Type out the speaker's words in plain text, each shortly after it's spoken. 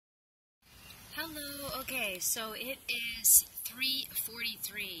Hello, okay, so it is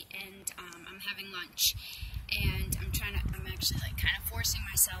 3:43 and I'm having lunch and I'm actually like kind of forcing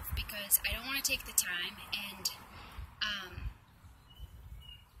myself because I don't want to take the time and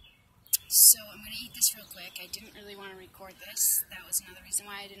so I'm going to eat this real quick. I didn't really want to record this. That was another reason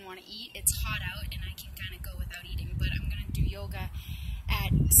why I didn't want to eat. It's hot out and I can kind of go without eating, but I'm going to do yoga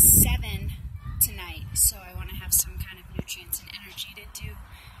at 7 tonight, so I want to have some kind of nutrients and energy to do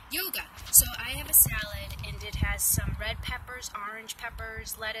yoga. So I have a salad and it has some red peppers, orange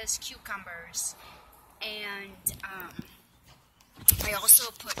peppers, lettuce, cucumbers, and I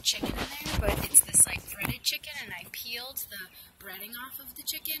also put chicken in there, but it's this like breaded chicken, and I peeled the breading off of the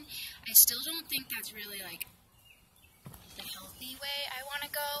chicken. I still don't think that's really like the healthy way I want to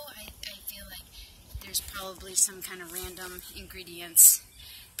go. I feel like there's probably some kind of random ingredients,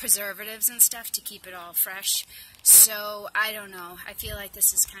 preservatives and stuff to keep it all fresh. So I don't know. I feel like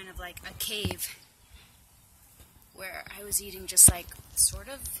this is kind of like a cave where I was eating just like sort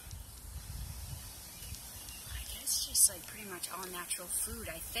of, I guess just like pretty much all natural food,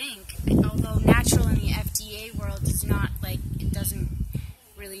 I think. Although natural in the FDA world is not like, it doesn't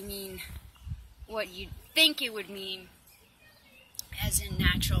really mean what you'd think it would mean. As in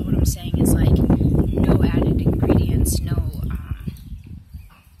natural, what I'm saying is like no added ingredients, no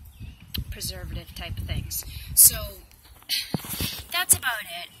preservative type of things. So that's about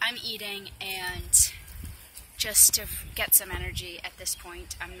it. I'm eating, and just to get some energy at this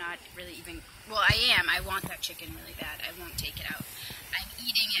point, I'm not really even, well, I am. I want that chicken really bad. I won't take it out. I'm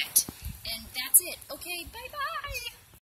eating it, and that's it. Okay, bye-bye.